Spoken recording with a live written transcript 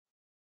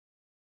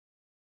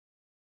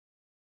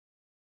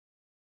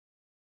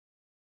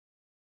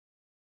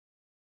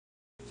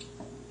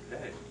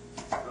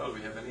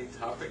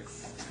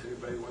topics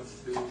anybody wants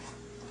to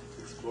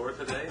explore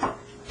today? How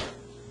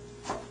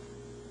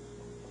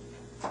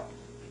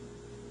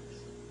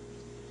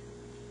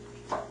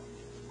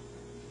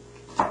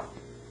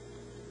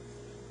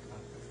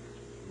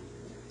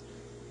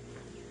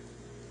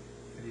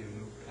do you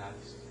move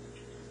past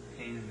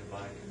pain in the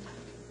body?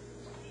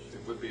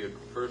 It would be a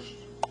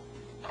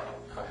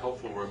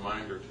helpful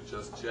reminder to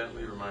just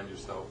gently remind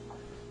yourself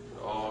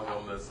that all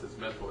illness is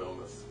mental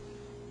illness.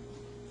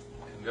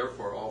 And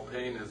therefore all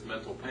pain is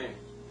mental pain.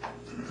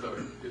 So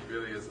it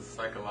really is a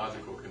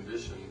psychological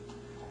condition,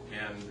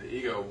 and the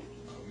ego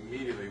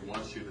immediately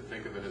wants you to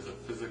think of it as a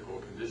physical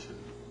condition,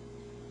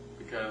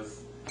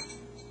 because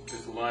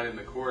there's a line in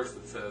the Course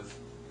that says,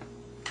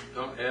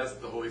 don't ask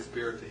the Holy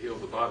Spirit to heal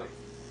the body.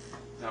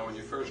 Now when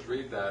you first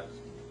read that,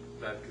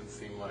 that can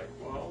seem like,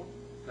 well,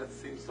 that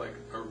seems like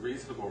a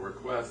reasonable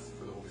request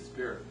for the Holy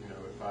Spirit. You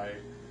know, if I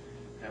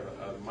have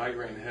a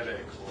migraine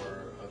headache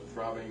or a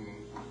throbbing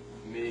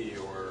knee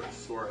or a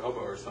sore elbow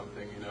or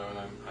something, you know, and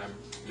I'm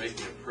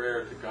making a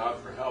prayer to God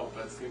for help,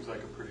 that seems like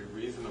a pretty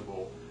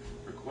reasonable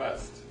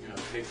request. You know,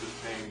 take this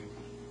pain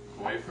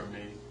away from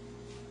me.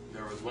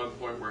 There was one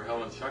point where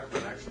Helen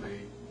Schuckman actually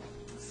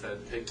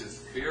said, take this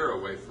fear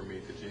away from me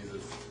to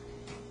Jesus.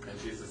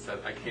 And Jesus said,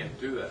 I can't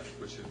do that,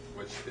 which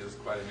is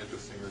quite an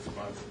interesting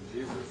response from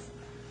Jesus.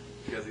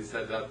 Because he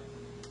said that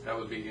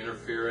would be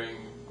interfering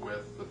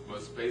with the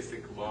most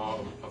basic law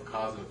of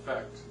cause and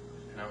effect,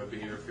 and that would be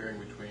interfering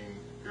between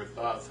your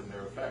thoughts and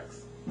their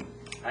effects.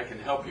 I can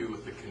help you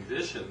with the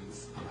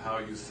conditions of how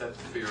you set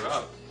the fear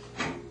up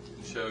and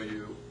show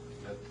you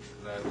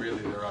that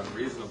really they're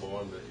unreasonable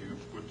and that you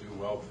would do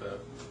well to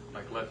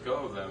let go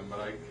of them, but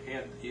I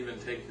can't even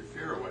take your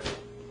fear away.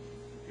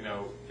 You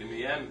know, in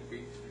the end,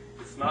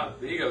 it's not,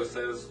 the ego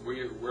says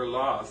we're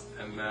lost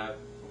and that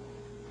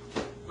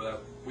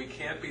we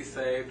can't be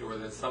saved, or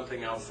that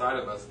something outside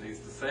of us needs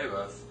to save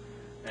us.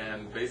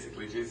 And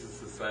basically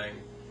Jesus is saying,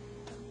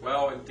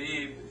 well,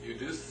 indeed, you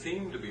do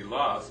seem to be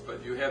lost,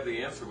 but you have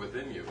the answer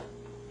within you.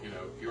 You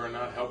know, you are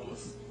not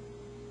helpless.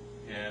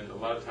 And a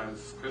lot of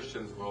times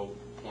Christians will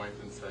point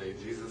and say,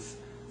 Jesus,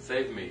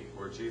 save me,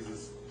 or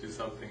Jesus, do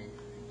something,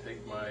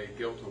 take my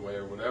guilt away,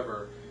 or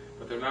whatever.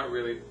 But they're not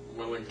really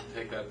willing to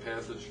take that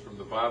passage from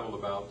the Bible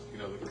about, you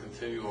know, the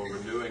continual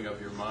renewing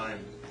of your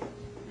mind,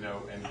 you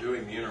know, and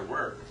doing the inner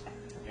work.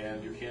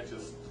 And you can't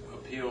just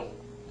appeal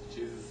to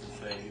Jesus and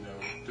say, you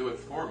know, do it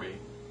for me.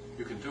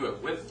 You can do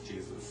it with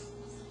Jesus,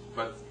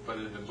 but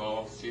it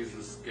involves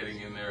Jesus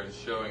getting in there and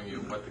showing you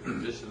what the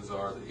conditions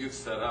are that you've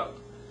set up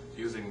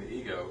using the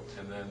ego,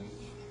 and then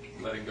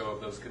letting go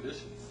of those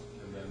conditions,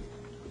 and then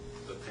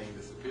the pain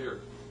disappeared.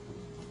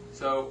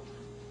 So,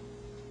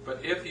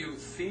 but if you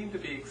seem to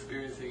be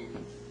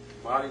experiencing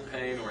body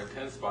pain or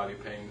intense body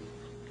pain,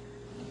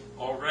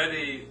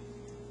 already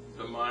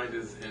the mind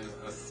is in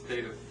a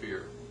state of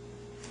fear.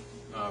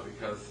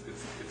 Because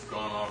it's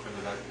gone off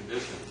into that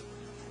condition.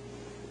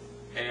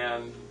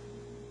 And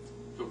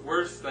the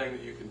worst thing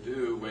that you can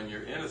do when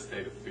you're in a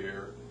state of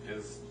fear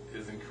is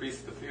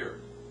increase the fear.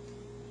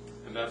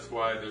 And that's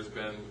why there's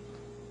been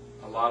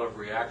a lot of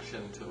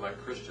reaction to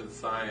Christian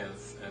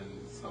Science and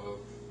some of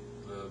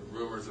the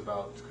rumors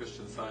about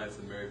Christian Science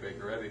and Mary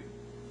Baker Eddy,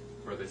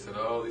 where they said,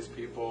 oh, these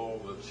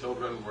people, the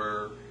children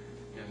were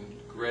in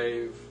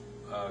grave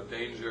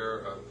danger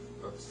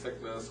of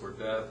sickness or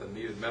death and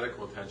needed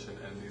medical attention,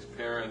 and these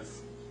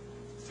parents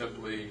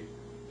simply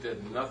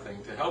did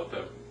nothing to help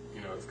them.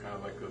 You know, it's kind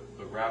of like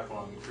the rap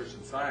on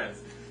Christian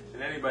Science.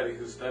 And anybody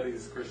who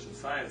studies Christian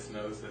Science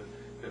knows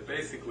that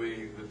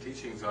basically the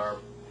teachings are,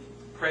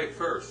 pray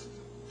first,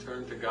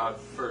 turn to God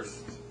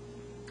first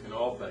in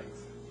all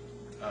things,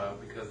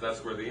 because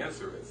that's where the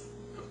answer is.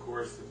 Of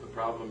course, if the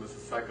problem is a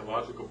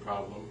psychological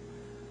problem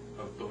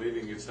of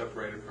believing you've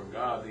separated from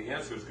God, the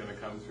answer is going to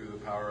come through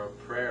the power of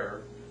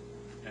prayer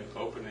and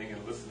opening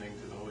and listening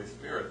to the Holy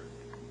Spirit.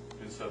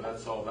 And so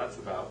that's all that's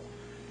about.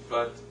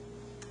 But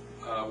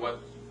what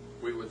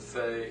we would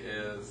say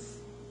is,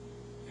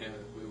 and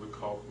we would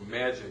call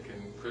magic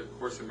in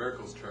Course in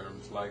Miracles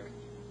terms, like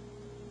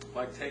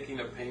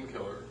taking a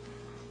painkiller,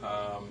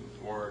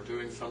 or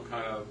doing some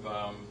kind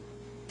of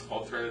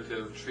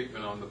alternative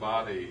treatment on the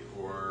body,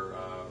 or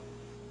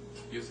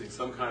using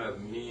some kind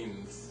of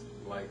means,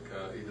 like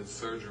even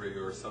surgery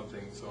or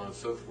something, so on and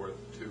so forth,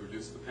 to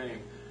reduce the pain.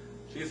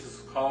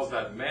 Jesus calls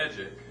that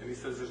magic, and he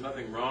says there's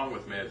nothing wrong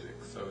with magic.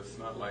 So it's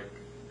not like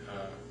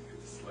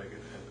it's like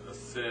a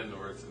sin,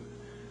 or it's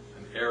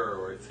an error,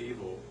 or it's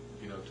evil,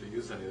 you know, to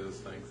use any of those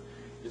things.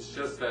 It's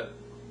just that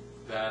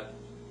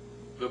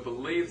the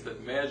belief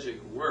that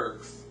magic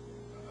works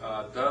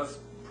does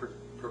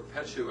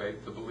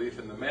perpetuate the belief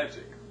in the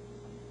magic.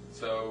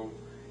 So,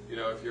 you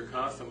know, if you're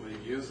constantly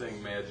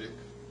using magic,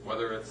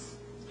 whether it's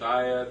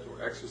diet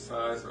or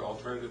exercise or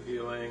alternative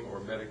healing or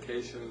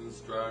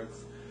medications,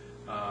 drugs,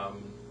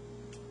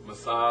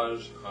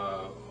 massage,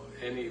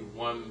 any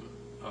one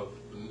of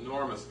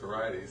enormous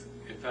varieties.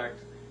 In fact,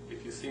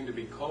 if you seem to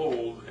be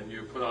cold and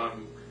you put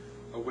on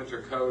a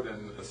winter coat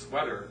and a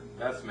sweater,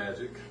 that's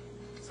magic.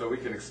 So we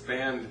can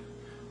expand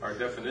our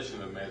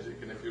definition of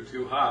magic. And if you're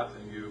too hot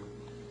and you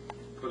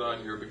put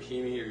on your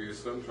bikini or your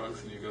swim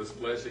trunks and you go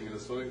splashing in a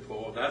swimming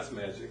pool, that's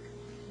magic.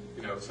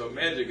 So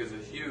magic is a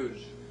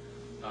huge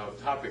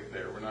topic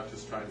there. We're not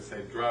just trying to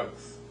say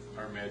drugs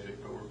are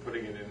magic, but we're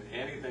putting it in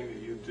anything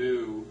that you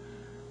do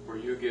where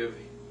you give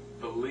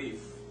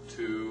belief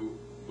to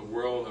the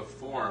world of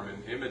form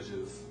and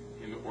images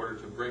in order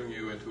to bring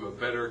you into a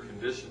better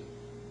condition,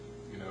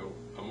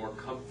 a more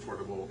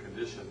comfortable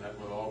condition. That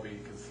would all be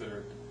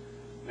considered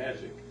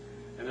magic.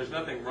 And there's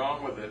nothing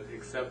wrong with it,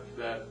 except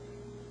that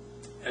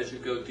as you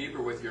go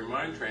deeper with your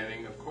mind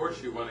training, of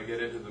course you want to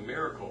get into the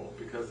miracle,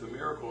 because the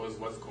miracle is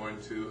what's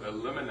going to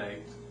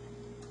eliminate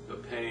the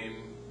pain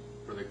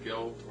or the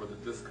guilt or the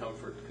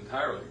discomfort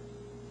entirely.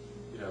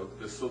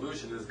 The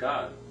solution is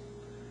God.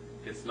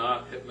 It's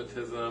not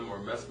hypnotism or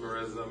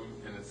mesmerism,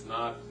 and it's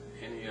not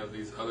any of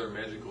these other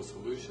magical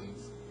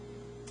solutions.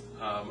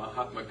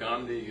 Mahatma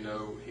Gandhi,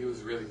 he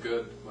was really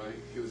good.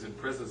 He was in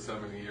prison so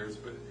many years,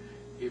 but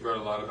he wrote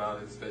a lot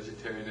about his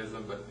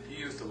vegetarianism, but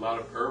he used a lot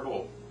of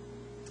herbal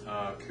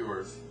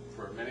cures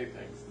for many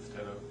things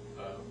instead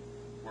of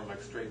more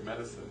like straight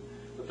medicine.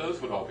 But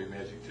those would all be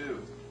magic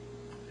too.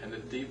 And the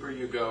deeper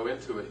you go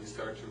into it, you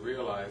start to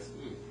realize,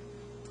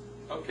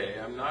 okay,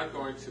 I'm not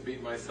going to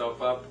beat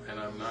myself up, and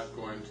I'm not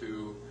going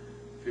to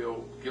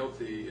feel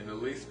guilty in the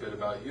least bit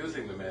about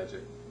using the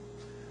magic.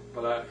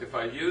 But if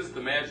I use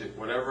the magic,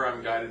 whatever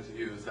I'm guided to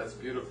use, that's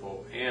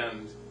beautiful.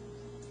 And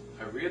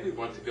I really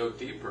want to go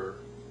deeper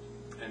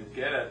and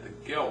get at the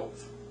guilt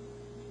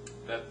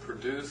that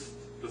produced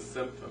the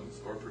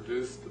symptoms or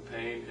produced the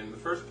pain in the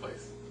first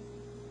place.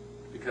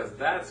 Because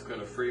that's going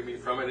to free me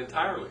from it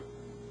entirely.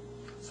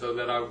 So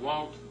that I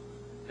won't,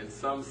 in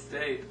some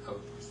stage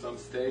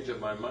of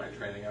my mind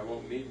training, I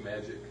won't need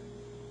magic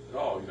at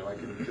all. I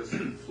can just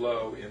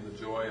flow in the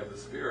joy of the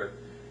Spirit,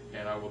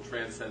 and I will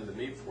transcend the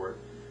need for it.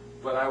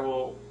 But I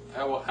will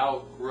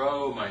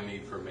outgrow my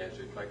need for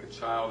magic, like a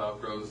child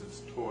outgrows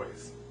its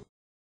toys.